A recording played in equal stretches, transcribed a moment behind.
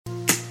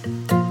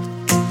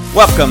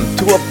Welcome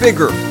to a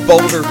bigger,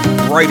 bolder,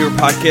 brighter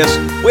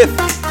podcast with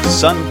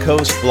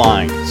Suncoast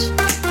Blinds.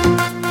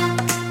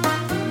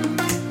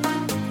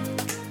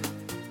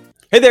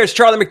 Hey there, it's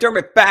Charlie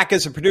McDermott back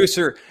as a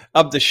producer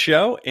of the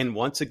show. And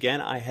once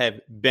again, I have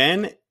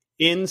Ben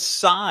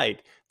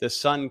inside the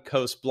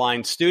Suncoast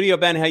Blinds studio.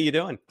 Ben, how you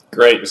doing?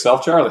 Great.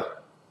 Yourself, Charlie?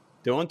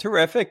 Doing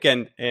terrific.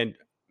 And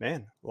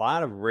man, a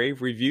lot of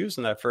rave reviews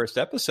in that first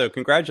episode.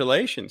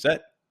 Congratulations.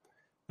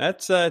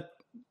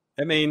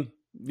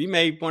 You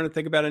may want to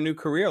think about a new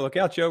career. Look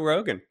out, Joe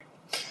Rogan.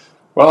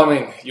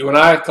 Well, you and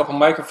I, a couple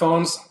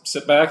microphones,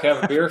 sit back,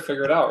 have a beer,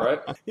 figure it out, right?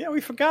 Yeah,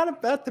 we forgot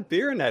about the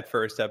beer in that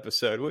first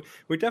episode.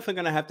 We're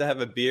definitely going to have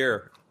a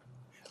beer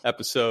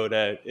episode.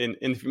 And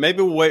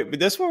maybe we'll wait. But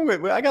this one,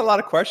 I got a lot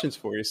of questions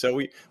for you. So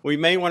we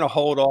may want to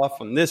hold off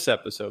on this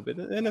episode, but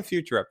in a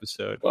future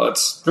episode. Well,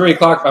 it's 3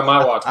 o'clock by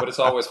my watch, but it's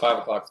always 5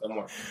 o'clock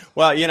somewhere.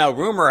 Well,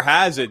 rumor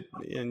has it,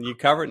 and you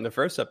covered it in the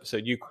first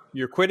episode,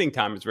 your quitting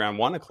time is around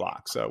 1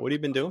 o'clock. So what have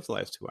you been doing for the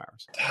last 2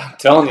 hours? I'm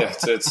telling you,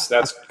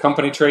 that's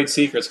company trade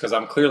secrets because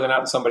I'm clearly not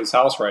in somebody's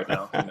house right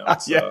now.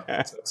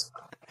 The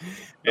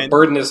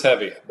burden is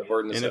heavy.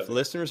 And if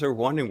listeners are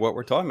wondering what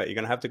we're talking about, you're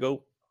going to have to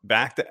go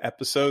back to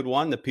episode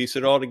 1 to piece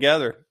it all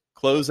together.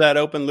 Close that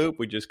open loop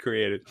we just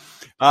created.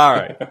 All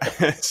right.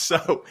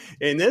 So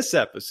in this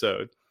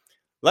episode,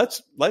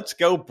 let's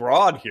go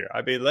broad here.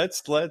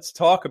 Let's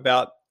talk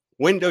about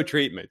window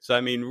treatments.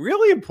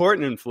 Really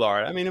important in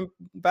Florida.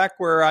 Back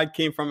where I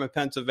came from in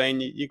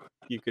Pennsylvania, you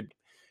could,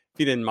 if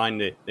you didn't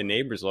mind the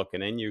neighbors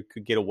looking in, you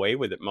could get away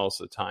with it most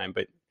of the time.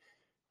 But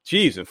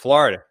geez, in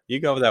Florida, you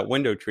go without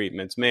window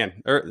treatments,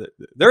 man,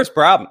 there's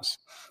problems.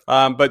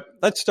 But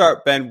let's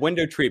start, Ben,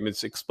 window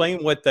treatments.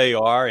 Explain what they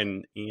are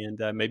and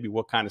maybe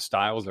what kind of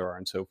styles there are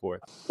and so forth.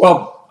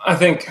 Well, I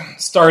think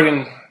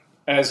starting,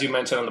 as you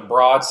mentioned, on the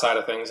broad side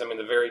of things,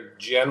 the very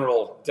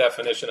general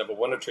definition of a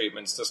window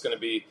treatment is just going to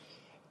be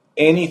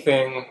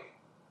anything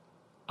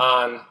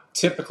on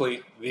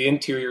typically the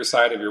interior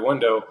side of your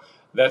window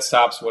that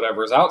stops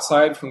whatever is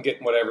outside from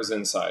getting whatever's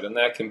inside. And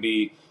that can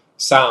be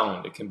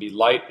sound, it can be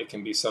light, it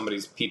can be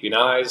somebody's peeping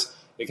eyes,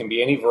 it can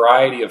be any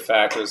variety of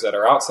factors that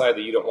are outside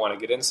that you don't want to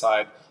get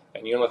inside.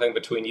 And the only thing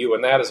between you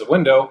and that is a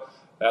window.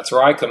 That's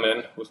where I come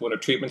in with window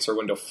treatments or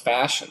window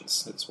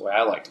fashions. That's the way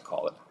I like to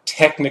call it.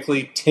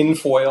 Technically,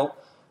 tinfoil,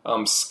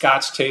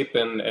 scotch tape,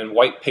 and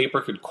white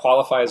paper could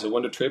qualify as a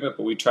window treatment,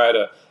 but we try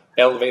to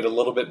elevate a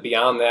little bit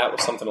beyond that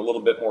with something a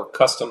little bit more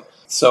custom.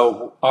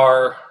 So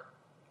our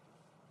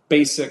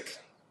basic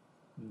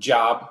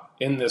job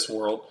in this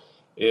world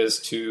is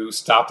to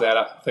stop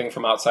that thing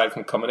from outside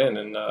from coming in.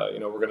 And,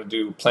 we're going to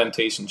do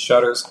plantation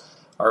shutters,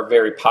 are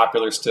very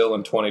popular still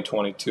in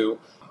 2022.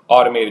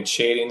 Automated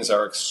shadings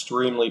are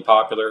extremely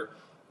popular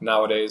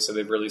nowadays, so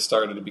they've really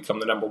started to become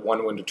the number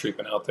one window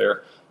treatment out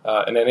there.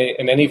 And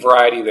any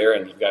variety there,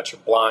 and you've got your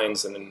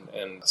blinds and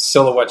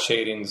silhouette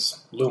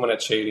shadings,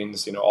 luminette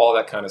shadings, all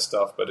that kind of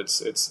stuff. But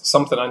it's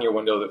something on your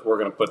window that we're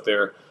going to put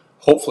there,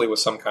 hopefully with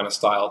some kind of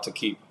style to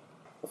keep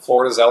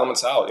Florida's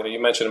elements out.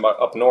 You mentioned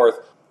about up north.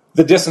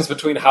 The distance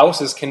between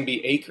houses can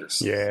be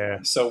acres.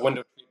 Yeah. So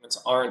window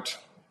treatments aren't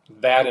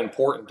that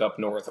important up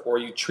north, or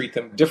you treat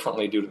them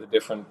differently due to the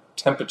different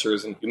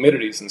temperatures and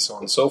humidities and so on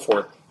and so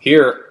forth.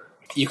 Here,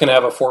 you can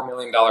have a $4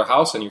 million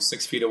house and you're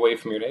 6 feet away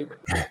from your neighbor.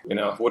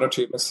 Window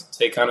treatments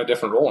take on a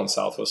different role in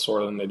Southwest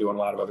Florida than they do in a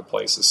lot of other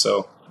places.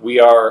 So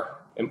we are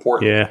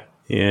important.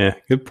 Yeah.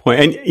 Good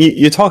point. And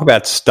you talk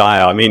about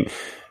style.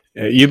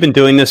 You've been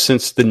doing this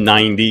since the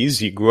 90s.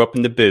 You grew up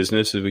in the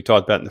business, as we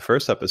talked about in the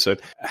first episode.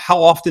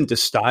 How often do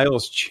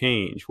styles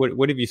change?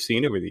 What have you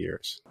seen over the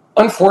years?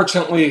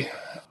 Unfortunately,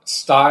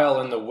 style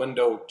in the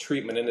window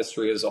treatment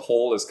industry as a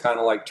whole is kind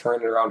of like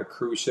turning around a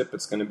cruise ship.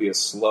 It's going to be a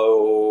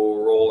slow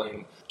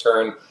rolling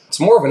turn. It's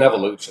more of an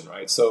evolution,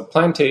 right? So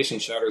plantation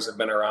shutters have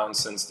been around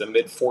since the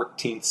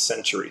mid-14th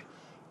century.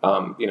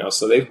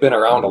 So they've been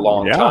around a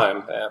long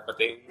time, but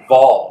they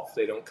evolve.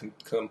 They don't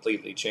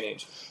completely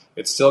change.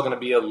 It's still going to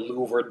be a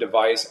louvered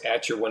device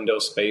at your window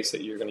space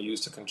that you're going to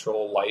use to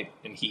control light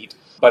and heat.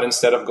 But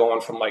instead of going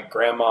from like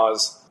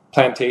grandma's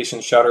plantation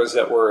shutters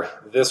that were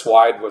this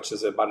wide, which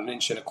is about 1.25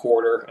 inches,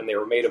 and they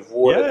were made of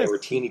wood, and they were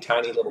teeny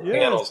tiny little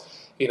panels,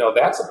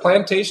 that's a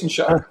plantation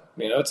shutter.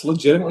 It's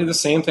legitimately the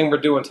same thing we're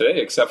doing today,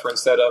 except for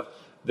instead of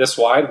this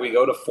wide, we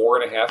go to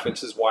 4.5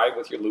 inches wide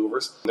with your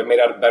louvers. They're made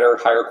out of better,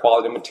 higher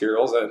quality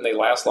materials, and they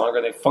last longer,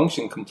 and they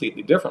function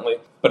completely differently.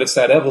 But it's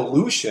that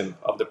evolution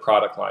of the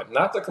product line,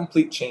 not the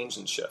complete change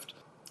and shift.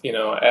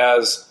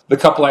 As the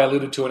couple I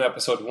alluded to in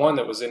episode 1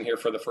 that was in here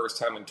for the first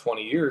time in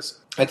 20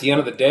 years, at the end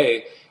of the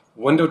day,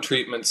 window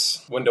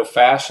treatments, window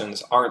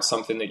fashions aren't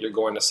something that you're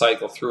going to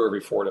cycle through every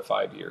 4 to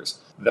 5 years.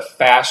 The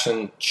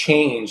fashion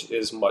change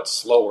is much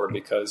slower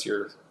because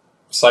your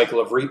cycle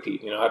of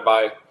repeat.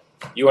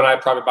 You and I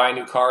probably buy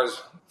new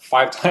cars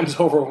 5 times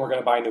over when we're going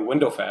to buy new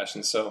window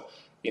fashions. So,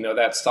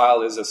 that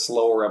style is a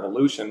slower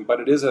evolution, but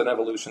it is an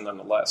evolution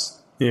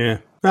nonetheless. Yeah.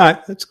 All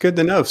right. That's good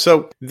to know.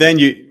 So then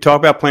you talk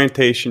about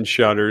plantation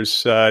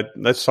shutters.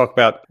 Let's talk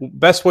about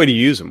best way to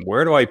use them.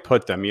 Where do I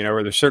put them?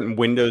 Are there certain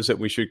windows that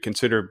we should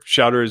consider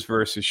shutters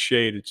versus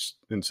shades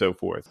and so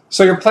forth?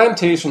 So your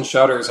plantation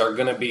shutters are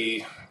going to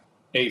be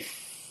a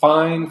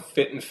fine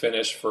fit and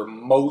finish for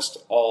most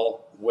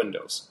all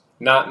windows.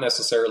 Not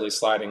necessarily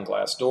sliding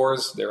glass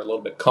doors. They're a little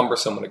bit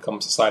cumbersome when it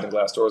comes to sliding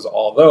glass doors,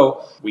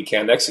 although we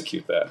can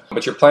execute that.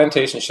 But your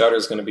plantation shutter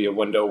is going to be a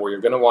window where you're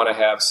going to want to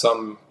have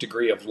some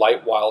degree of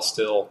light while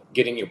still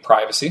getting you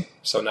privacy.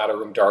 So not a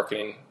room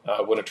darkening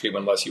window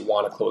treatment unless you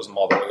want to close them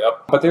all the way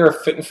up. But they're a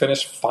fit and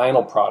finish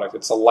final product.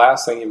 It's the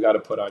last thing you've got to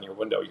put on your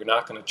window. You're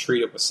not going to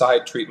treat it with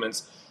side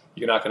treatments.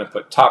 You're not going to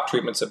put top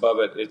treatments above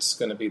it. It's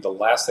going to be the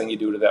last thing you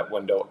do to that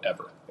window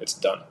ever. It's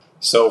done.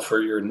 So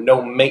for your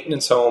no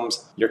maintenance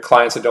homes, your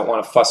clients that don't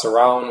want to fuss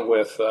around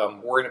with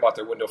worrying about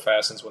their window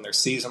fastens when they're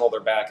seasonal, they're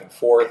back and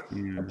forth.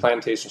 A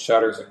plantation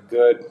shutter is a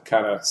good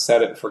kind of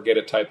set it and forget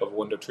it type of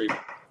window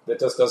treatment that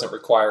just doesn't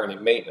require any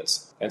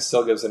maintenance and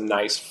still gives a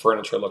nice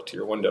furniture look to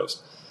your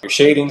windows. Your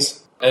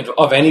shadings, and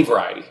of any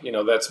variety,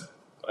 that's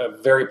a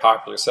very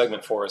popular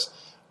segment for us,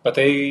 but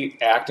they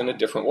act in a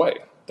different way.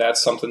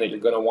 That's something that you're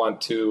going to want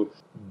to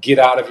get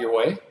out of your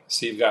way.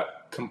 So you've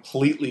got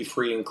completely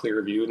free and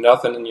clear view,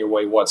 nothing in your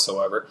way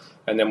whatsoever.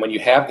 And then when you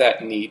have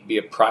that need, be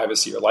it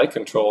privacy or light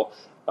control,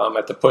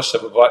 at the push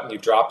of a button, you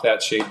drop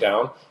that shade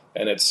down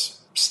and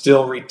it's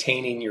still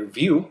retaining your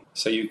view.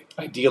 So you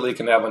ideally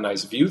can have a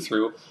nice view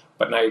through,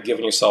 but now you're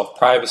giving yourself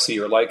privacy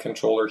or light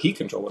control or heat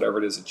control, whatever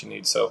it is that you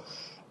need. So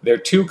they're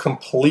two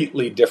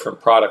completely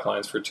different product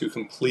lines for two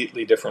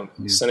completely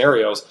different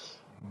scenarios,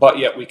 but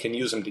yet we can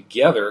use them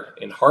together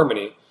in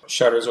harmony.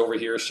 Shutters over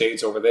here,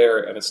 shades over there,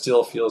 and it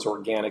still feels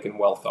organic and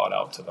well thought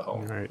out to the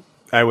home. Right.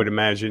 I would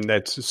imagine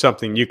that's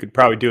something you could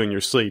probably do in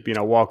your sleep,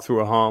 walk through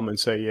a home and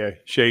say, yeah,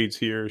 shades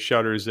here,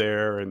 shutters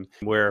there, and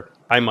where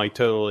I might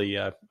totally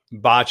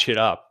botch it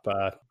up.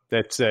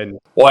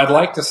 Well, I'd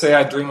like to say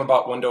I dream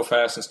about window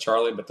fastens,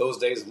 Charlie, but those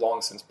days have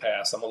long since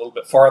passed. I'm a little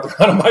bit farther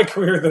out of my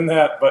career than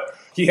that, but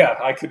yeah,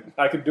 I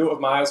could do it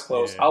with my eyes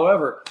closed. Yeah.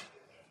 However,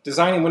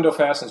 designing window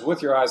fastens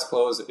with your eyes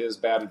closed is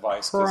bad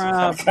advice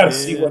because you've got to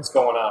see what's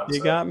going on.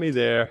 You got me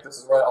there. This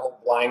is where the whole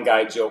blind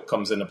guy joke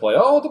comes into play.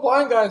 Oh, the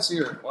blind guy's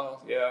here.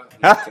 Well, yeah,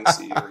 you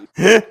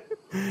can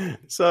see.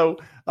 So,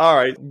 all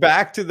right,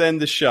 back to then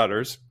the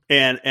shutters.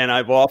 And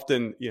I've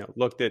often,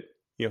 looked at,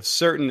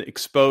 certain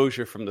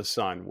exposure from the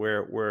sun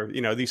where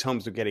these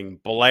homes are getting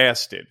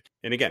blasted.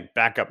 And again,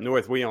 back up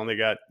north, we only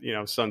got,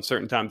 sun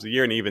certain times of the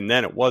year. And even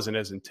then it wasn't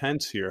as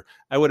intense here.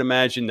 I would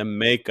imagine the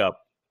makeup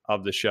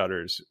of the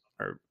shutters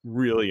are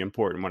really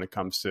important when it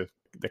comes to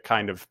the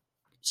kind of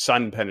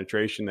sun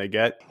penetration they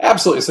get.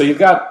 Absolutely. So you've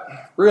got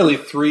really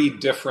three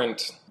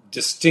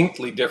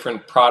distinctly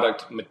different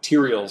product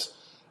materials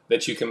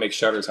that you can make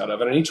shutters out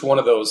of. And in each one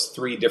of those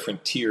three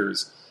different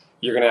tiers,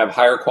 you're going to have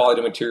higher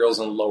quality materials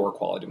and lower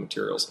quality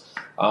materials.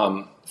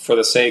 For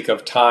the sake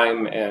of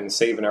time and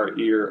saving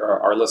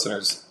our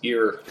listeners'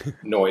 ear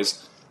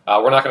noise,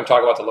 we're not going to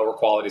talk about the lower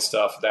quality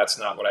stuff. That's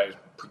not what I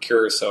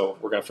procure, so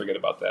we're going to forget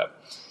about that.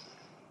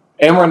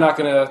 And we're not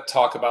going to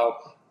talk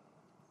about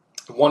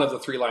one of the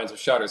three lines of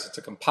shutters. It's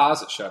a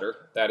composite shutter.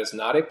 That is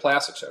not a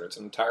plastic shutter. It's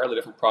an entirely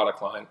different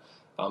product line.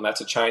 That's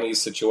a Chinese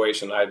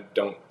situation. I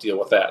don't deal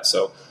with that.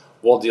 So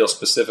we'll deal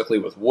specifically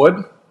with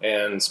wood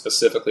and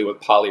specifically with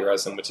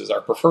polyresin, which is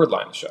our preferred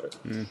line of shutter.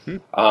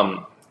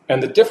 Mm-hmm.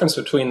 And the difference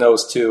between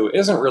those two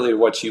isn't really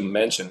what you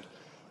mentioned.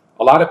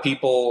 A lot of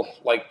people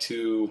like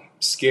to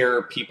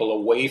scare people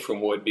away from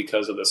wood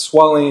because of the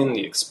swelling,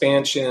 the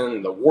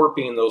expansion, the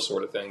warping, those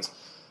sort of things.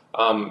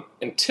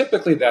 And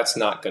typically that's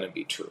not going to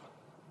be true.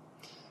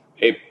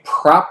 A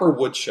proper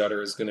wood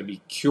shutter is going to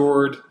be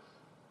cured,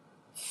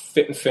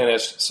 fit and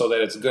finished so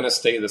that it's going to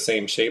stay the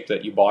same shape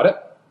that you bought it.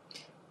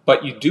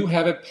 But you do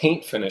have a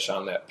paint finish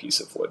on that piece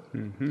of wood.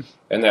 Mm-hmm.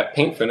 And that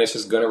paint finish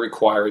is going to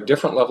require a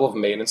different level of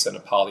maintenance than a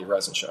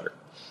polyresin shutter.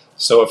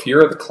 So if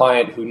you're the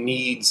client who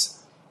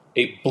needs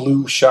a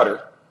blue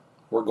shutter,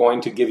 we're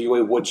going to give you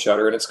a wood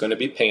shutter and it's going to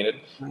be painted.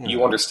 Mm-hmm.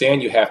 You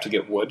understand you have to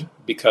get wood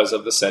because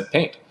of the said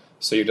paint.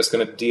 So you're just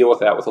going to deal with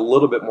that with a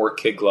little bit more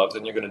kid gloves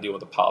than you're going to deal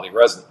with a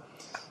polyresin.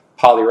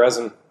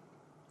 Polyresin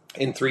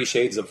in 3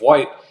 shades of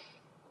white,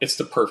 it's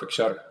the perfect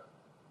shutter.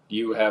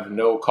 You have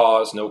no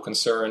cause, no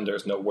concern.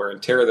 There's no wear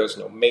and tear. There's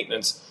no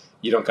maintenance.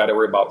 You don't got to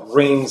worry about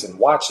rings and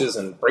watches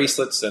and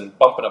bracelets and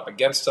bumping up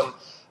against them.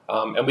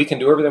 And we can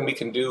do everything we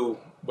can do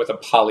with a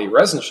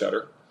polyresin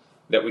shutter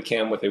that we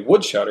can with a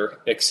wood shutter,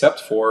 except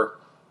for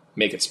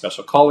make it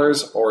special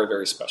colors or a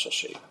very special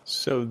shape.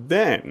 So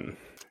then,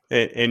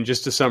 and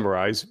just to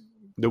summarize,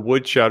 the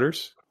wood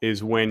shutters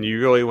is when you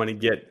really want to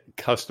get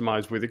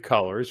customized with the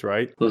colors,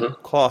 right?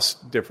 Mm-hmm.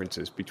 Cost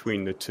differences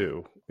between the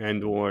two.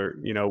 And or,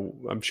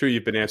 I'm sure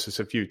you've been asked this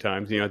a few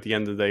times, at the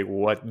end of the day,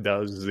 what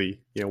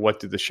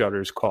do the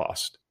shutters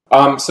cost?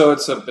 So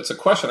it's a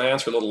question I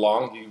answer a little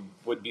long. You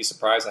would be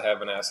surprised I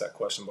haven't asked that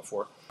question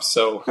before.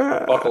 So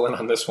buckle in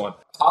on this one.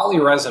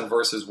 Polyresin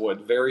versus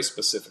wood, very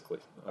specifically.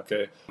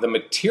 Okay, the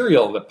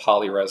material that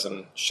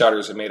polyresin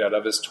shutters are made out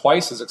of is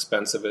twice as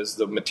expensive as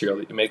the material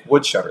that you make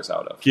wood shutters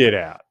out of. Get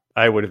out.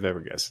 I would have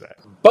never guessed that.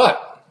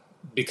 But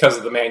because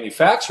of the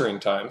manufacturing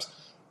times,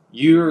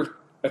 you're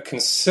a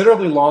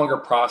considerably longer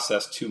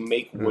process to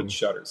make wood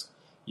shutters.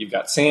 You've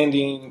got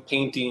sanding,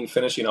 painting,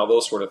 finishing, all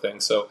those sort of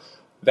things. So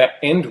that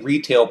end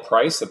retail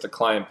price that the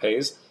client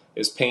pays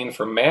is paying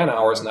for man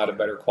hours, not a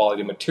better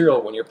quality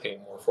material when you're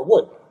paying more for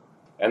wood.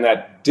 And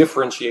that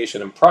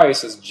differentiation in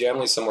price is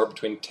generally somewhere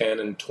between 10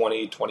 and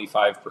 20,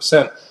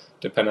 25%,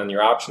 depending on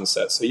your option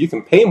set. So you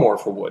can pay more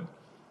for wood,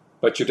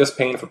 but you're just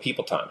paying for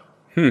people time.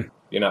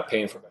 You're not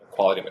paying for better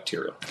quality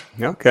material.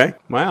 Okay.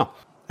 Wow.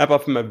 How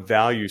about from a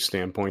value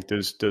standpoint?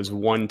 Does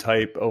one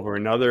type over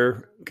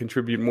another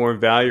contribute more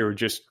value, or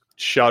just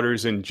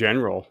shutters in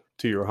general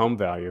to your home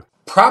value?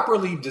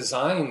 Properly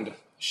designed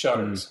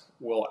shutters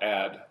will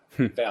add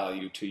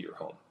value to your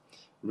home,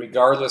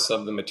 regardless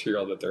of the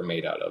material that they're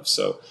made out of.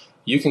 So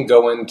you can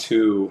go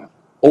into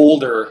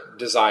older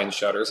design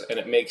shutters and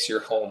it makes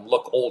your home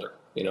look older.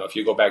 You know, if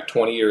you go back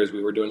 20 years,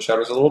 we were doing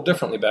shutters a little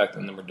differently back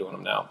then than we're doing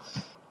them now.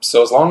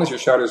 So as long as your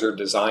shutters are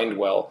designed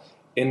well,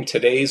 in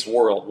today's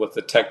world, with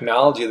the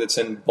technology that's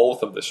in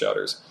both of the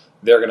shutters,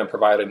 they're going to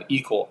provide an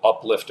equal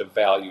uplift of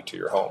value to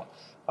your home.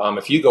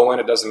 If you go in,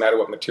 it doesn't matter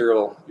what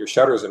material your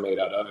shutters are made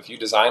out of. If you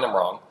design them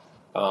wrong,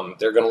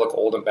 they're going to look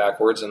old and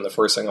backwards, and the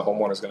first thing a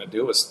homeowner is going to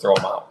do is throw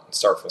them out and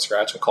start from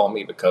scratch and call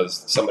me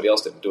because somebody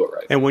else didn't do it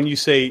right. And when you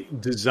say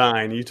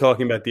design, are you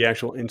talking about the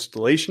actual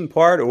installation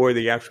part or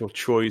the actual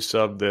choice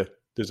of the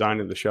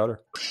design of the shutter?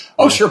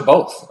 Oh, sure,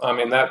 both. I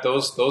mean,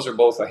 those are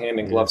both a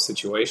hand-in-glove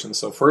situation.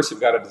 So first, you've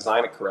got to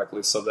design it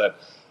correctly so that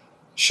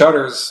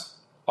shutters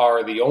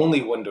are the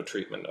only window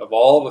treatment of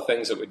all the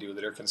things that we do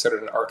that are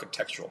considered an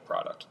architectural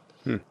product.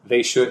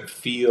 They should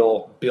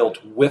feel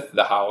built with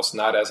the house,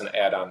 not as an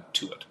add-on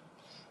to it.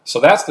 So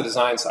that's the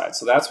design side.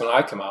 So that's when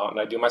I come out and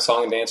I do my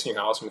song and dance in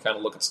your house, and we kind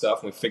of look at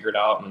stuff and we figure it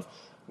out and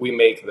we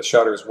make the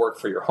shutters work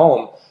for your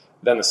home.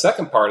 Then the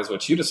second part is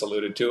what you just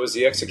alluded to, is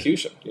the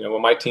execution. You know,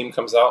 when my team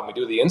comes out and we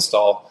do the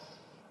install,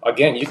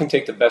 again, you can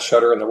take the best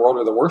shutter in the world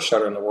or the worst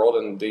shutter in the world,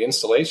 and the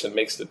installation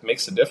makes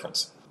a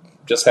difference.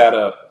 Just had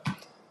a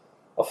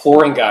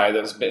flooring guy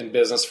that's been in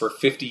business for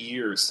 50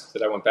 years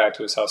that I went back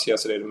to his house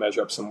yesterday to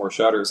measure up some more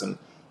shutters, and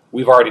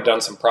we've already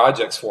done some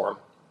projects for him.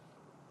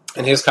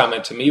 And his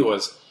comment to me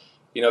was,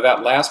 you know,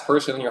 that last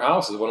person in your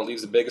house is when it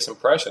leaves the biggest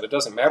impression. It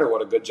doesn't matter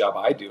what a good job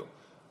I do,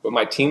 but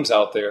my team's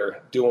out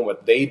there doing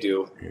what they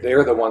do.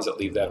 They're the ones that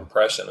leave that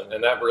impression.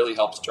 And that really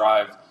helps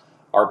drive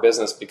our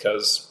business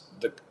because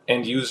the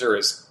end user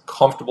is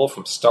comfortable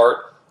from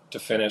start to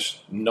finish,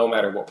 no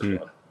matter what we're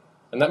doing.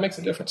 And that makes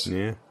a difference.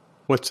 Yeah.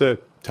 What's the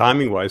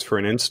timing wise for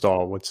an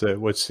install? What's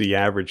the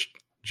average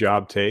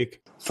job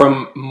take?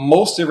 From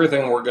most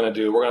everything we're going to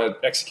do, we're going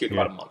to execute in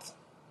about a month.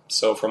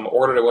 So from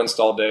order to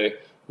install day,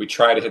 we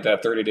try to hit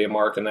that 30-day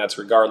mark, and that's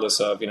regardless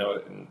of, you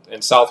know,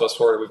 in Southwest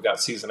Florida, we've got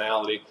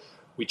seasonality.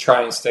 We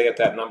try and stay at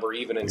that number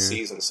even in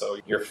season. So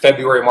your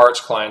February,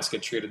 March clients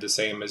get treated the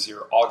same as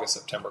your August,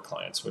 September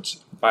clients, which,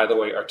 by the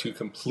way, are two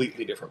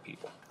completely different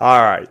people.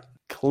 All right.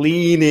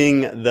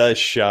 Cleaning the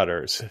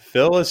shutters.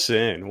 Fill us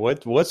in.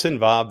 What's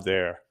involved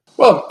there?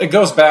 Well, it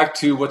goes back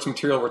to which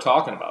material we're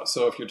talking about.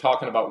 So if you're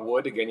talking about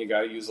wood, again, you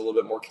got to use a little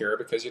bit more care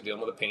because you're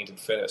dealing with a painted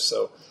finish.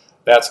 So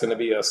that's going to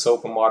be a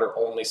soap and water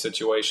only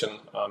situation.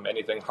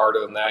 Anything harder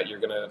than that, you're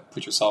going to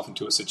put yourself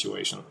into a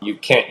situation. You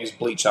can't use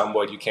bleach on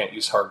wood. You can't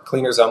use hard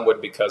cleaners on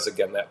wood because,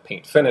 again, that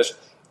paint finish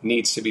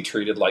needs to be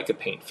treated like a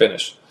paint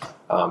finish.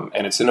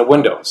 And it's in a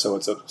window, so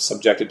it's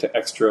subjected to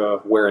extra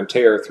wear and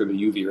tear through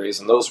the UV rays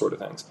and those sort of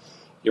things.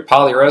 Your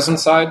polyresin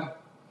side,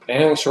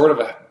 anything short of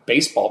a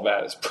baseball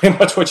bat is pretty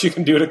much what you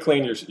can do to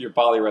clean your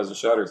polyresin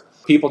shutters.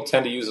 People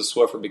tend to use a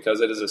Swiffer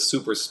because it is a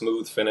super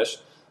smooth finish.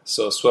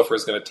 So Swiffer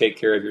is going to take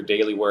care of your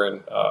daily wear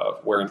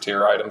and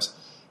tear items.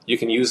 You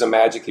can use a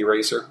magic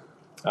eraser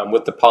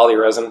with the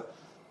polyresin.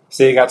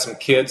 Say you got some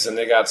kids and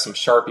they got some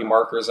Sharpie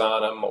markers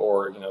on them,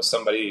 or you know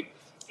somebody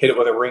hit it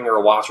with a ring or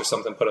a watch or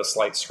something, put a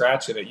slight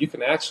scratch in it. You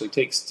can actually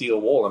take steel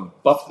wool and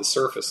buff the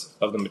surface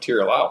of the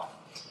material out.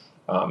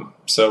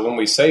 So when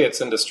we say it's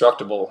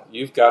indestructible,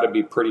 you've got to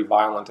be pretty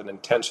violent and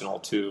intentional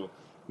to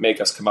make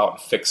us come out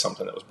and fix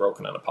something that was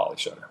broken on a poly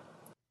shutter.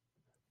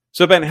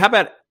 So Ben, how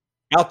about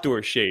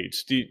outdoor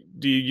shades? Do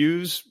you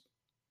use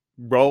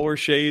roller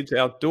shades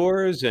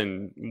outdoors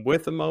and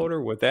with a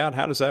motor, without?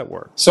 How does that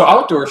work? So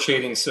outdoor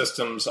shading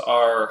systems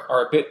are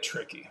a bit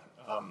tricky.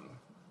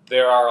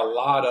 There are a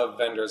lot of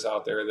vendors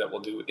out there that will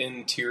do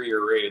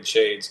interior rated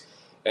shades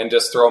and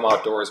just throw them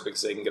outdoors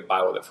because they can get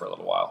by with it for a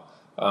little while.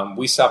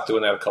 We stopped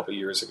doing that a couple of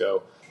years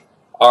ago.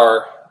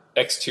 Our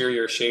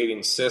exterior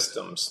shading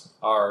systems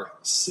are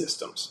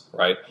systems,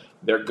 right?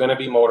 They're going to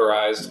be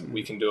motorized.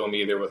 We can do them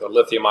either with a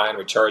lithium-ion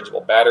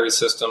rechargeable battery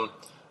system,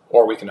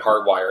 or we can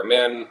hardwire them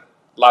in.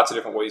 Lots of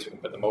different ways we can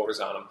put the motors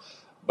on them.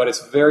 But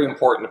it's very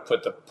important to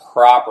put the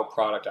proper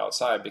product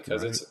outside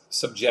because it's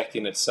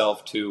subjecting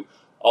itself to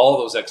all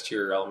those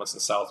exterior elements in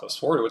Southwest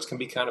Florida, which can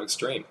be kind of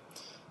extreme.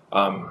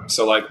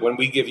 So like when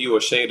we give you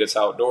a shade that's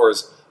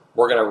outdoors,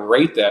 we're going to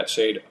rate that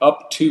shade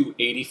up to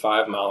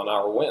 85 mile an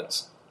hour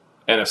winds.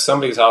 And if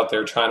somebody's out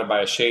there trying to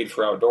buy a shade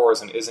for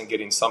outdoors and isn't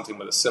getting something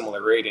with a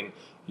similar rating,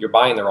 you're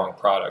buying the wrong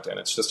product. And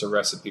it's just a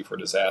recipe for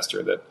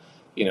disaster that,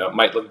 it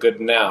might look good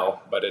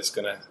now, but it's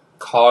going to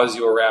cause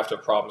you a raft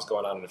of problems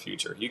going on in the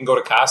future. You can go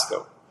to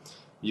Costco.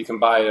 You can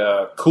buy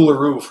a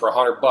Coolaroo for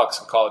 $100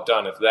 and call it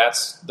done. If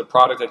that's the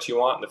product that you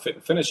want and the fit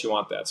and finish you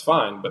want, that's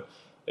fine. But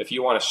if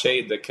you want a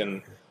shade that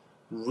can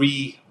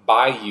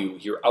re-buy you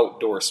your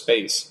outdoor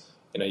space,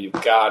 you've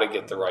got to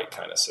get the right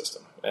kind of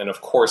system. And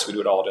of course, we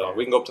do it all day long.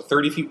 We can go up to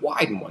 30 feet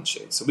wide in one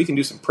shade. So we can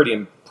do some pretty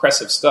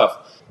impressive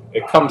stuff.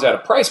 It comes at a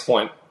price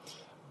point,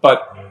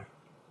 but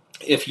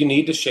if you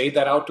need to shade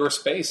that outdoor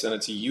space and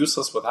it's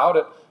useless without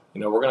it,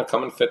 we're going to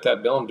come and fit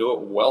that bill and do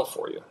it well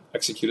for you.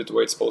 Execute it the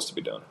way it's supposed to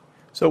be done.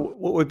 So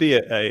what would be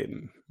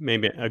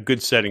maybe a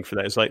good setting for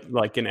that? Is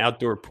like an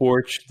outdoor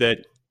porch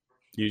that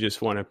you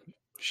just want to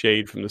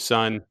shade from the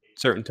sun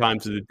certain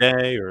times of the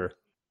day, or?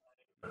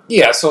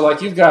 Yeah, so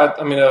like you've got,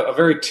 a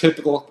very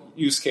typical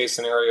use case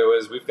scenario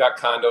is we've got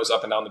condos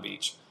up and down the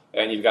beach,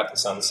 and you've got the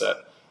sunset.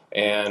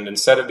 And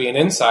instead of being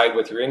inside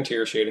with your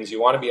interior shadings, you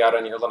want to be out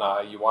on your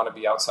lanai, you want to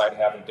be outside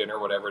having dinner,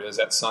 whatever it is,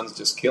 that sun's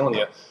just killing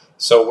you.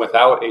 So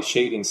without a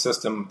shading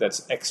system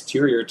that's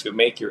exterior to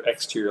make your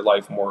exterior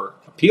life more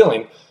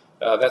appealing,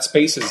 that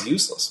space is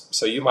useless.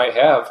 So you might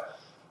have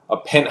a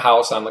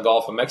penthouse on the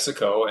Gulf of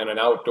Mexico and an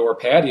outdoor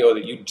patio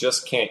that you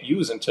just can't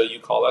use until you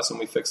call us and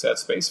we fix that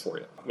space for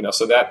you.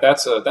 So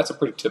that's a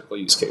pretty typical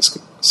use case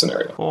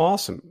scenario. Oh,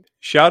 awesome.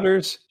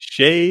 Shutters,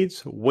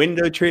 shades,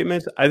 window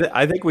treatments.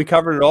 I think we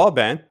covered it all,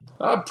 Ben.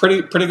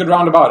 Pretty good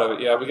roundabout of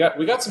it. Yeah,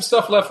 we got some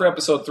stuff left for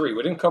episode 3.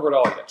 We didn't cover it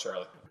all yet,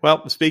 Charlie.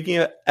 Well, speaking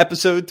of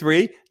episode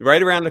 3,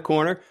 right around the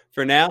corner.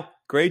 For now,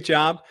 great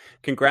job.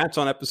 Congrats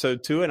on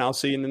episode 2, and I'll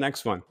see you in the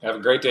next one. Have a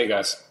great day,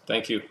 guys.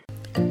 Thank you.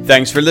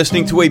 Thanks for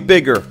listening to a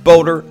bigger,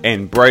 bolder,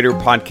 and brighter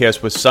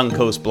podcast with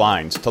Suncoast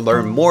Blinds. To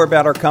learn more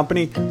about our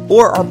company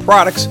or our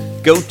products,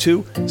 go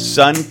to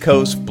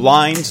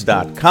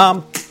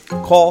suncoastblinds.com.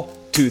 Call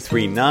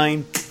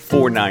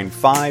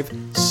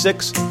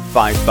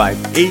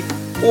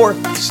 239-495-6558 or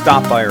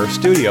stop by our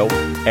studio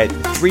at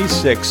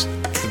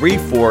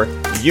 3634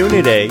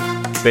 Unit A,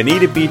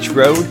 Bonita Beach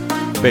Road,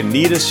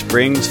 Bonita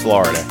Springs,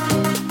 Florida.